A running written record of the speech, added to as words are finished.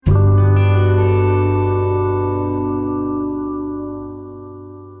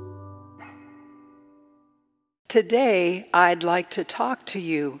Today, I'd like to talk to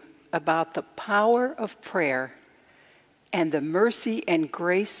you about the power of prayer and the mercy and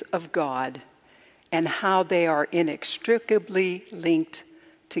grace of God and how they are inextricably linked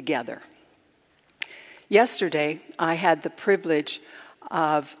together. Yesterday, I had the privilege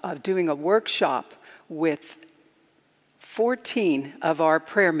of doing a workshop with 14 of our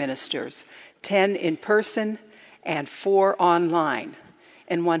prayer ministers, 10 in person and 4 online,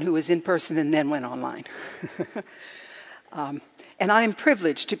 and one who was in person and then went online. And I am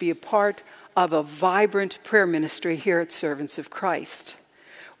privileged to be a part of a vibrant prayer ministry here at Servants of Christ.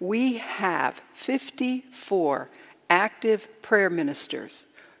 We have 54 active prayer ministers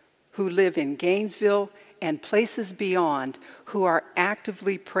who live in Gainesville and places beyond, who are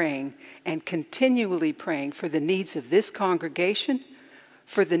actively praying and continually praying for the needs of this congregation,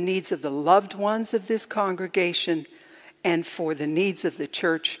 for the needs of the loved ones of this congregation, and for the needs of the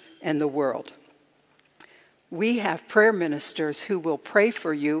church and the world. We have prayer ministers who will pray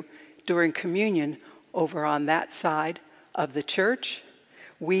for you during communion over on that side of the church.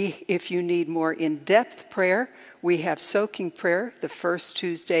 If you need more in-depth prayer, we have soaking prayer the first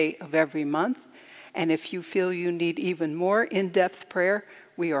Tuesday of every month. And if you feel you need even more in-depth prayer,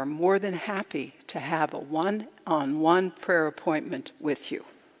 we are more than happy to have a one-on-one prayer appointment with you.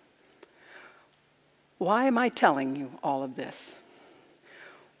 Why am I telling you all of this?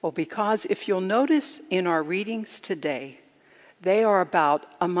 Well, because if you'll notice in our readings today, they are about,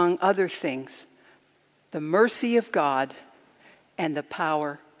 among other things, the mercy of God and the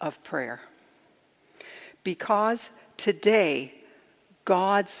power of prayer. Because today,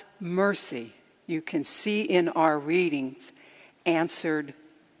 God's mercy, you can see in our readings, answered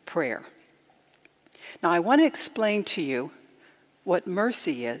prayer. Now, I want to explain to you what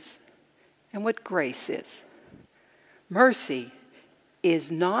mercy is and what grace is. Mercy is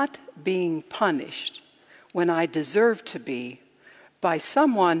not being punished when I deserve to be by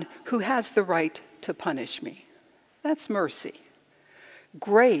someone who has the right to punish me. That's mercy.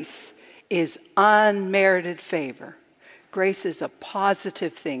 Grace is unmerited favor. Grace is a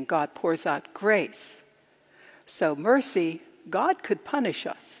positive thing. God pours out grace. So mercy, God could punish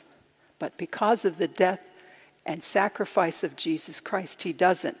us, but because of the death and sacrifice of Jesus Christ, he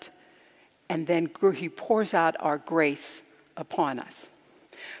doesn't. And then he pours out our grace upon us.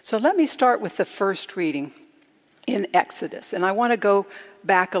 So let me start with the first reading in Exodus. And I want to go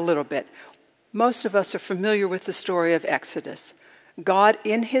back a little bit. Most of us are familiar with the story of Exodus. God,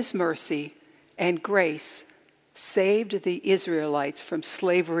 in his mercy and grace, saved the Israelites from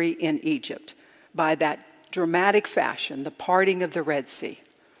slavery in Egypt by that dramatic fashion, the parting of the Red Sea.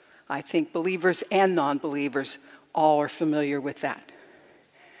 I think believers and non-believers all are familiar with that.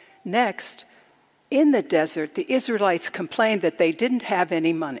 Next, in the desert, the Israelites complained that they didn't have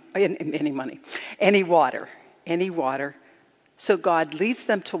any water. So God leads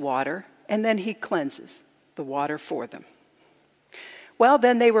them to water, and then he cleanses the water for them. Well,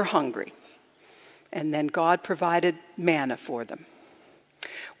 then they were hungry, and then God provided manna for them.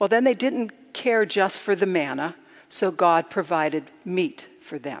 Well, then they didn't care just for the manna, so God provided meat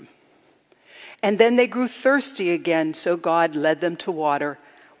for them. And then they grew thirsty again, so God led them to water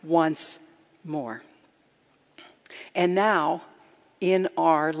once more. And now, in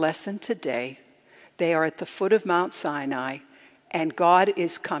our lesson today, they are at the foot of Mount Sinai, and God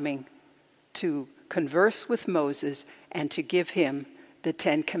is coming to converse with Moses and to give him the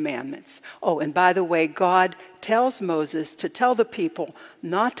 10 Commandments. Oh, and by the way, God tells Moses to tell the people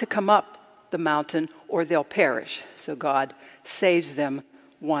not to come up the mountain or they'll perish. So God saves them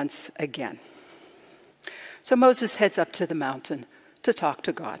once again. So Moses heads up to the mountain to talk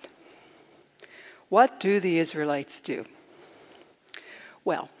to God. What do the Israelites do?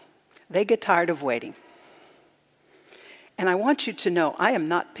 Well, they get tired of waiting. And I want you to know, I am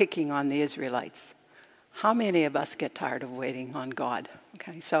not picking on the Israelites. How many of us get tired of waiting on God?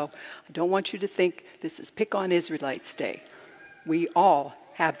 Okay, so I don't want you to think this is Pick on Israelites Day. We all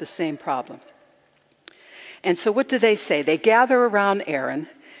have the same problem. And so what do they say? They gather around Aaron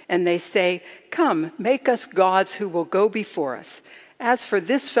and they say, "Come, make us gods who will go before us. As for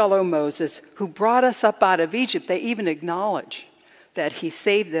this fellow Moses, who brought us up out of Egypt," they even acknowledge that he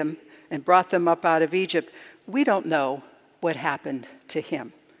saved them and brought them up out of Egypt. We don't know what happened to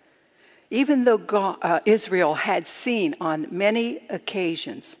him. Even though Israel had seen on many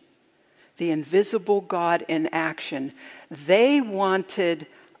occasions the invisible God in action, they wanted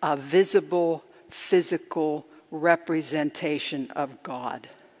a visible, physical representation of God.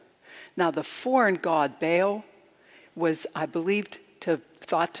 Now, the foreign god Baal was, I believed,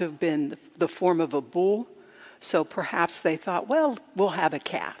 thought to have been the form of a bull. So perhaps they thought, well, we'll have a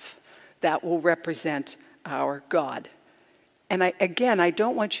calf that will represent our God. And I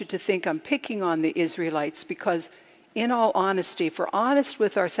don't want you to think I'm picking on the Israelites, because in all honesty, if we're honest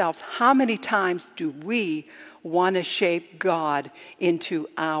with ourselves, how many times do we want to shape God into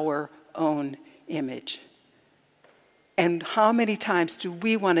our own image? And how many times do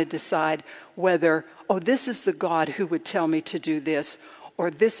we want to decide whether, oh, this is the God who would tell me to do this, or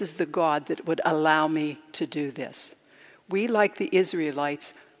this is the God that would allow me to do this? We, like the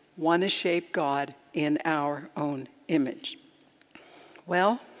Israelites, want to shape God in our own image.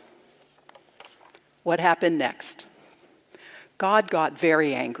 Well, what happened next? God got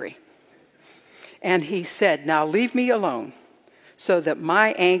very angry. And he said, now leave me alone, so that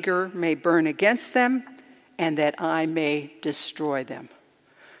my anger may burn against them and that I may destroy them.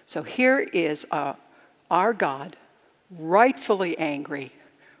 So here is our God, rightfully angry,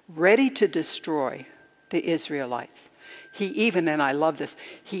 ready to destroy the Israelites. He even, and I love this,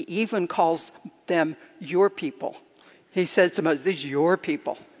 he even calls them your people. He says to Moses, these are your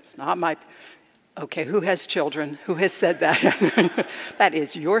people. It's not my. Okay, who has children? Who has said that? That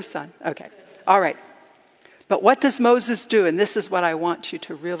is your son. Okay, all right. But what does Moses do? And this is what I want you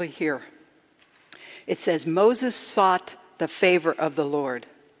to really hear. It says, Moses sought the favor of the Lord.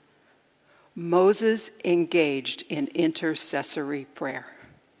 Moses engaged in intercessory prayer.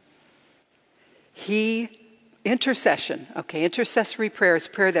 Intercessory prayer is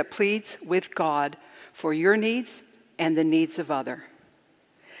prayer that pleads with God for your needs and the needs of others.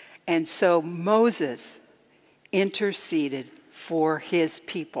 And so Moses interceded for his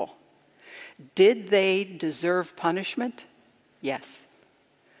people. Did they deserve punishment? Yes.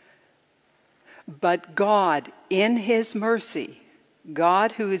 But God, in his mercy,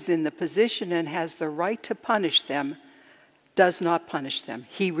 God who is in the position and has the right to punish them, does not punish them.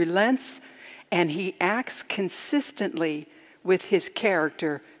 He relents and he acts consistently with his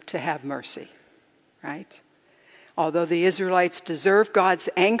character to have mercy, right? Although the Israelites deserve God's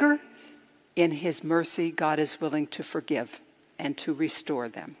anger, in his mercy, God is willing to forgive and to restore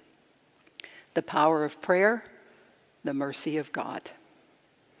them. The power of prayer, the mercy of God.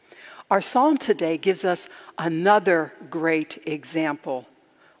 Our psalm today gives us another great example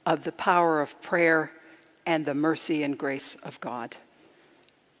of the power of prayer and the mercy and grace of God.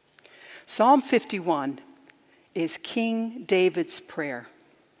 Psalm 51 is King David's prayer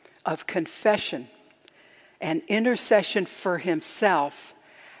of confession and intercession for himself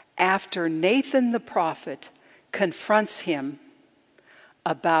after Nathan the prophet confronts him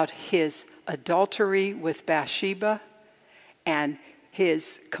about his adultery with Bathsheba and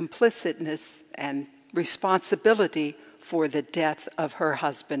his complicitness and responsibility for the death of her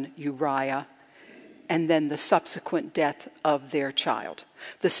husband Uriah, and then the subsequent death of their child.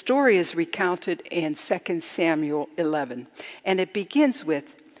 The story is recounted in 2 Samuel 11, and it begins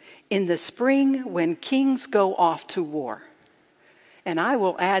with, in the spring when kings go off to war. And I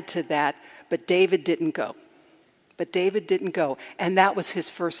will add to that, but David didn't go. And that was his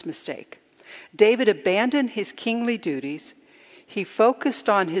first mistake. David abandoned his kingly duties. He focused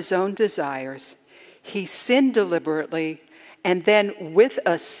on his own desires. He sinned deliberately, and then with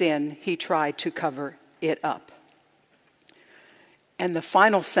a sin, he tried to cover it up. And the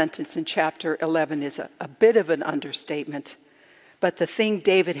final sentence in chapter 11 is a bit of an understatement, but the thing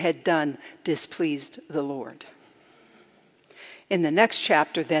David had done displeased the Lord. In the next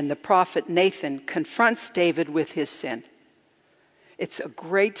chapter, then, the prophet Nathan confronts David with his sin. It's a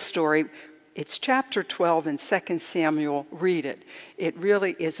great story. It's chapter 12 in 2 Samuel. Read it. It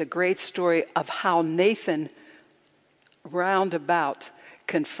really is a great story of how Nathan roundabout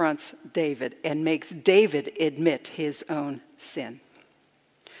confronts David and makes David admit his own sin.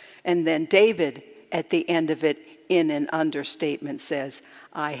 And then David, at the end of it, in an understatement, says,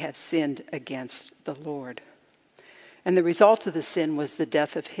 I have sinned against the Lord. And the result of the sin was the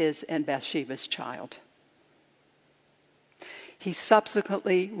death of his and Bathsheba's child. He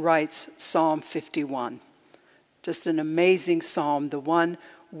subsequently writes Psalm 51, just an amazing psalm, the one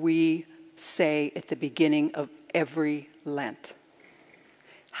we say at the beginning of every Lent.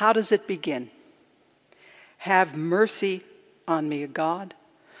 How does it begin? Have mercy on me, God,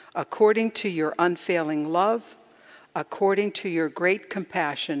 according to your unfailing love, according to your great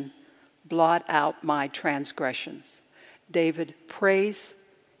compassion, blot out my transgressions. David prays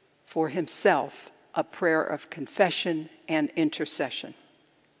for himself a prayer of confession and intercession.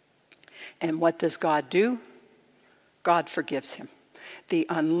 And what does God do? God forgives him. The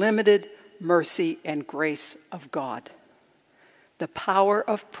unlimited mercy and grace of God. The power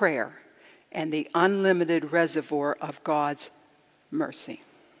of prayer and the unlimited reservoir of God's mercy.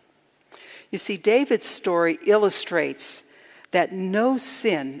 You see, David's story illustrates that no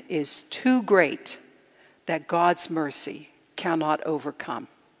sin is too great that God's mercy cannot overcome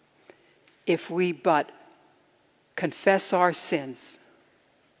if we but confess our sins,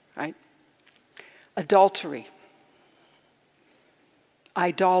 right? Adultery,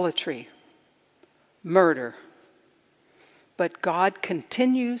 idolatry, murder. But God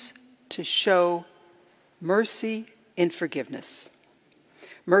continues to show mercy in forgiveness.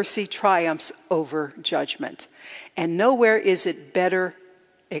 Mercy triumphs over judgment. And nowhere is it better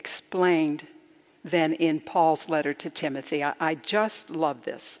explained than in Paul's letter to Timothy. I just love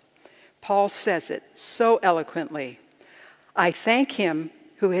this. Paul says it so eloquently. I thank him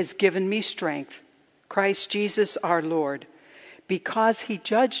who has given me strength, Christ Jesus our Lord, because he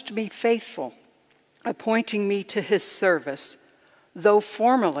judged me faithful, appointing me to his service, though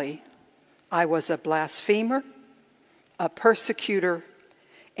formerly I was a blasphemer, a persecutor,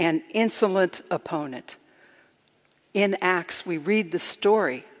 an insolent opponent. In Acts, we read the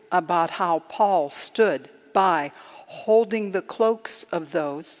story about how Paul stood by holding the cloaks of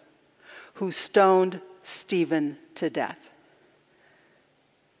those who stoned Stephen to death.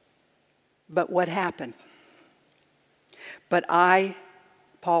 But what happened? But I,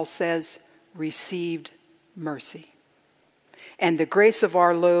 Paul says, received mercy. And the grace of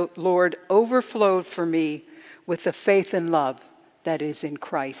our Lord overflowed for me with the faith and love that is in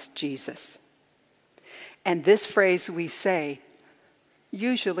Christ Jesus. And this phrase we say,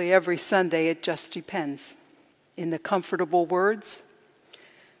 usually every Sunday, it just depends. In the comfortable words,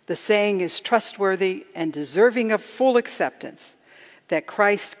 the saying is trustworthy and deserving of full acceptance, that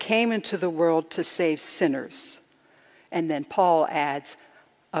Christ came into the world to save sinners. And then Paul adds,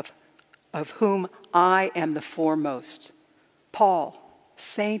 of whom I am the foremost. Paul,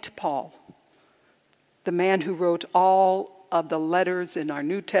 Saint Paul, the man who wrote all of the letters in our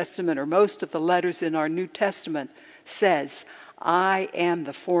New Testament, or most of the letters in our New Testament, says, I am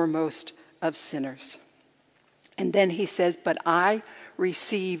the foremost of sinners. And then he says, but I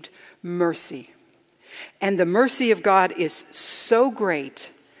received mercy. And the mercy of God is so great,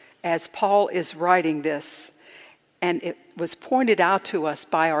 as Paul is writing this, and it was pointed out to us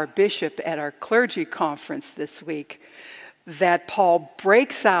by our bishop at our clergy conference this week, that Paul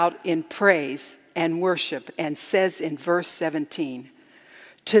breaks out in praise and worship and says in verse 17,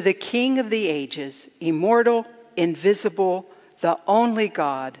 to the King of the ages, immortal, invisible, the only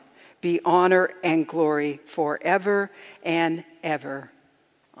God, be honor and glory forever and ever.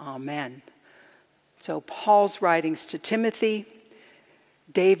 Amen. So Paul's writings to Timothy,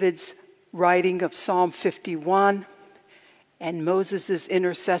 David's writing of Psalm 51, and Moses'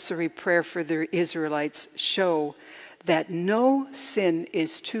 intercessory prayer for the Israelites show that no sin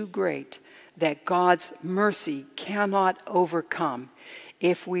is too great that God's mercy cannot overcome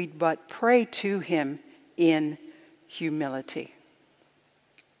if we but pray to him in humility.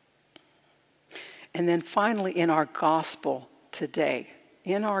 And then finally, in our gospel today,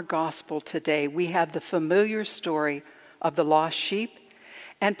 we have the familiar story of the lost sheep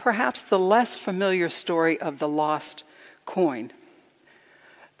and perhaps the less familiar story of the lost coin.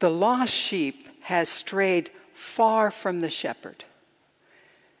 The lost sheep has strayed far from the shepherd.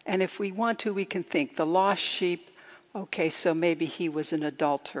 And if we want to, we can think the lost sheep, okay, so maybe he was an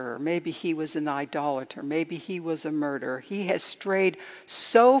adulterer, maybe he was an idolater, maybe he was a murderer. He has strayed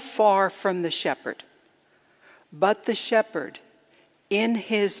so far from the shepherd. But the shepherd, in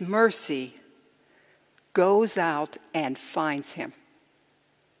his mercy, goes out and finds him.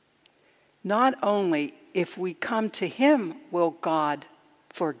 Not only if we come to him will God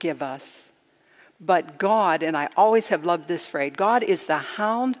forgive us, but God, and I always have loved this phrase, God is the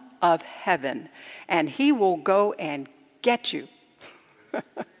hound of heaven, and he will go and get you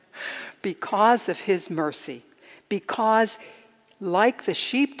because of his mercy. Because like the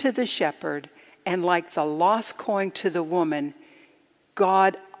sheep to the shepherd, and like the lost coin to the woman,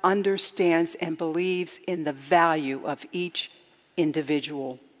 God understands and believes in the value of each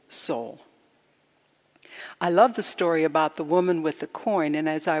individual soul. I love the story about the woman with the coin, and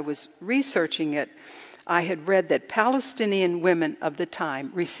as I was researching it, I had read that Palestinian women of the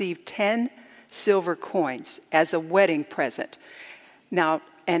time received 10 silver coins as a wedding present. Now,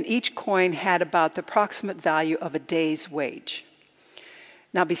 and each coin had about the approximate value of a day's wage.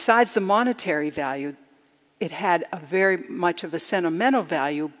 Now, besides the monetary value, it had a very much of a sentimental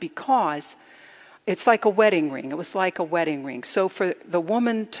value because it's like a wedding ring. It was like a wedding ring. So for the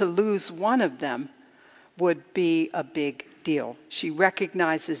woman to lose one of them would be a big deal. She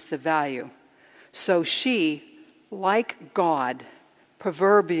recognizes the value. So she, like God,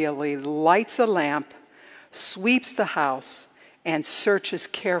 proverbially lights a lamp, sweeps the house, and searches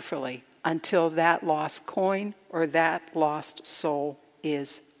carefully until that lost coin or that lost soul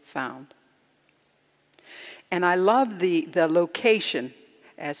is found. And I love the location,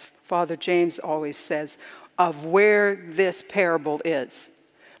 as Father James always says, of where this parable is.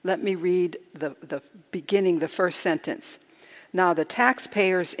 Let me read the beginning, the first sentence. Now the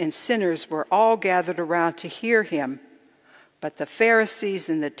taxpayers and sinners were all gathered around to hear him, but the Pharisees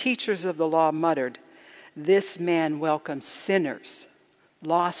and the teachers of the law muttered, "This man welcomes sinners,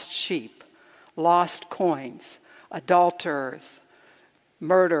 lost sheep, lost coins, adulterers,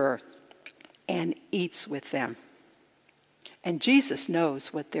 murderers, and eats with them." And Jesus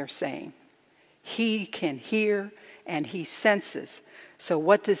knows what they're saying. He can hear and he senses. So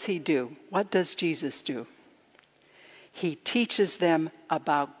what does he do? What does Jesus do? He teaches them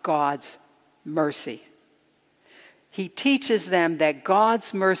about God's mercy. He teaches them that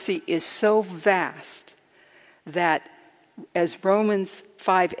God's mercy is so vast that, as Romans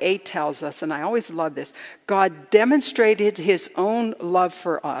 5:8 tells us, and I always love this, God demonstrated his own love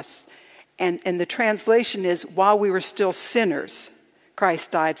for us. And the translation is, while we were still sinners,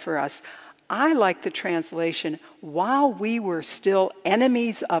 Christ died for us. I like the translation, while we were still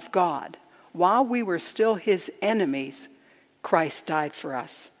enemies of God, while we were still his enemies, Christ died for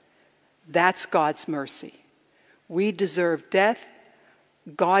us. That's God's mercy. We deserve death.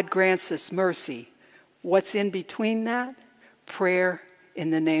 God grants us mercy. What's in between that? Prayer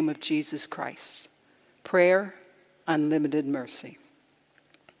in the name of Jesus Christ. Prayer, unlimited mercy.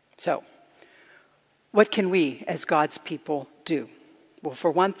 So, what can we as God's people do? Well,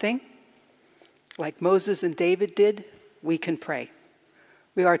 for one thing, like Moses and David did, we can pray.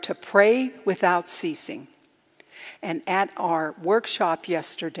 We are to pray without ceasing. And at our workshop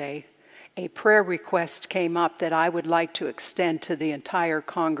yesterday, a prayer request came up that I would like to extend to the entire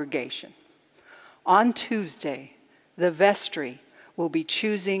congregation. On Tuesday, the vestry will be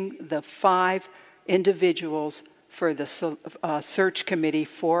choosing the 5 individuals for the search committee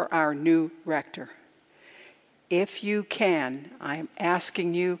for our new rector. If you can, I'm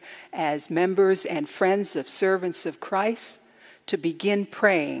asking you as members and friends of servants of Christ to begin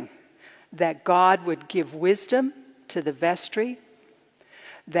praying that God would give wisdom to the vestry,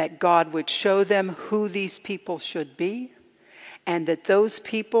 that God would show them who these people should be, and that those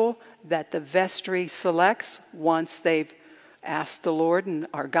people that the vestry selects, once they've asked the Lord and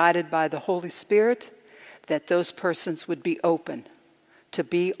are guided by the Holy Spirit, that those persons would be open to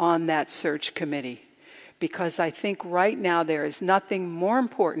be on that search committee. Because I think right now there is nothing more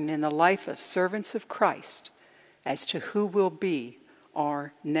important in the life of servants of Christ as to who will be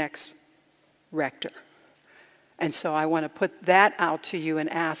our next rector. And so I want to put that out to you and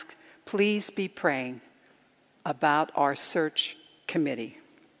ask, please be praying about our search committee.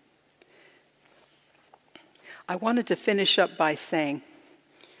 I wanted to finish up by saying,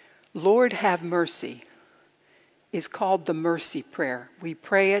 Lord, have mercy is called the mercy prayer. We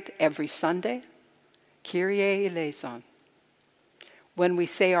pray it every Sunday. Kyrie eleison. When we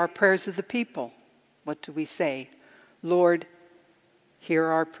say our prayers of the people, what do we say? Lord,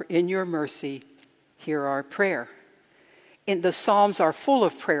 in your mercy, hear our prayer. In the Psalms are full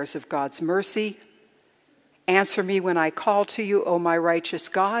of prayers of God's mercy. Answer me when I call to you, O my righteous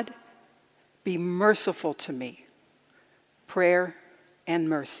God. Be merciful to me. Prayer and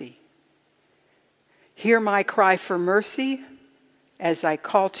mercy. Hear my cry for mercy as I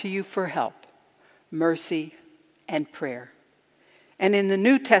call to you for help. Mercy and prayer. And in the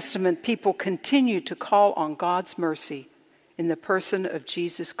New Testament, people continue to call on God's mercy in the person of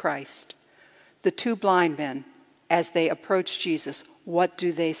Jesus Christ. The 2 blind men, as they approach Jesus, what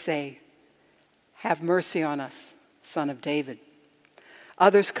do they say? Have mercy on us, Son of David.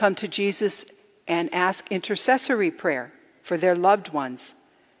 Others come to Jesus and ask intercessory prayer for their loved ones.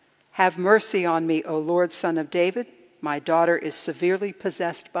 Have mercy on me, O Lord, Son of David. My daughter is severely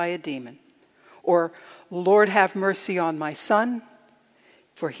possessed by a demon. Or, Lord, have mercy on my son,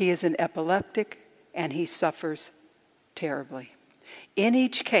 for he is an epileptic and he suffers terribly. In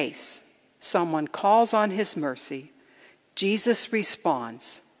each case, someone calls on his mercy. Jesus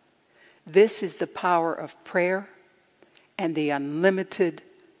responds. This is the power of prayer and the unlimited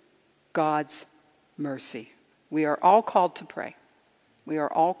God's mercy. We are all called to pray. We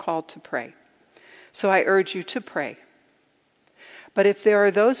are all called to pray. So I urge you to pray. But if there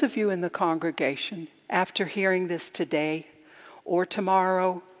are those of you in the congregation, after hearing this today, or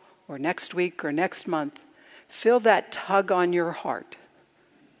tomorrow, or next week, or next month, feel that tug on your heart.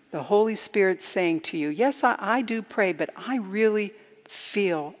 The Holy Spirit saying to you, yes, I do pray, but I really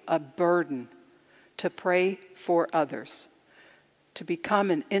feel a burden to pray for others, to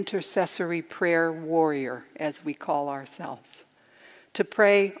become an intercessory prayer warrior, as we call ourselves, to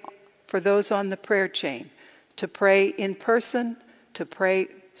pray for those on the prayer chain, to pray in person, to pray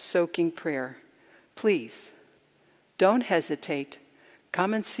soaking prayer. Please don't hesitate.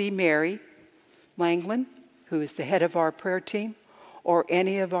 Come and see Mary Langland, who is the head of our prayer team, or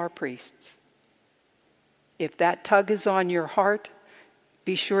any of our priests. If that tug is on your heart,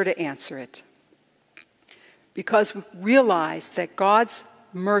 be sure to answer it. Because we realize that God's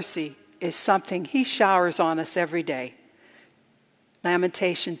mercy is something He showers on us every day.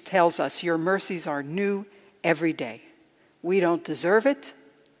 Lamentation tells us your mercies are new every day. We don't deserve it,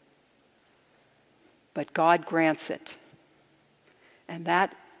 but God grants it. And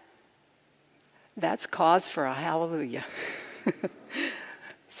that's cause for a hallelujah.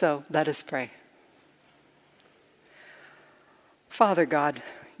 So let us pray. Father God,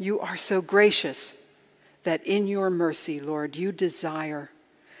 you are so gracious that in your mercy, Lord, you desire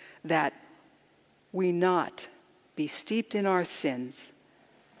that we not be steeped in our sins,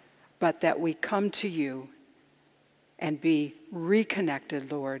 but that we come to you and be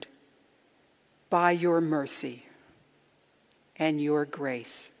reconnected, Lord, by your mercy and your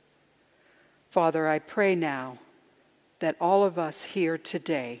grace. Father, I pray now that all of us here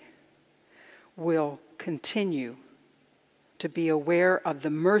today will continue to be aware of the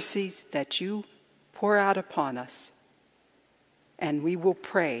mercies that you pour out upon us, and we will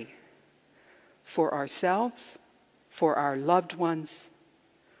pray for ourselves, for our loved ones,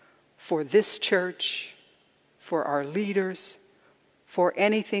 for this church, for our leaders, for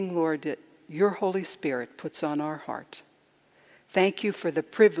anything, Lord, that your Holy Spirit puts on our heart. Thank you for the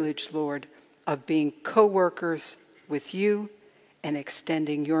privilege, Lord, of being co-workers with you and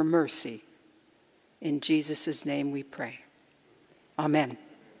extending your mercy. In Jesus' name we pray. Amen.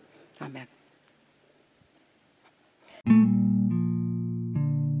 Amen.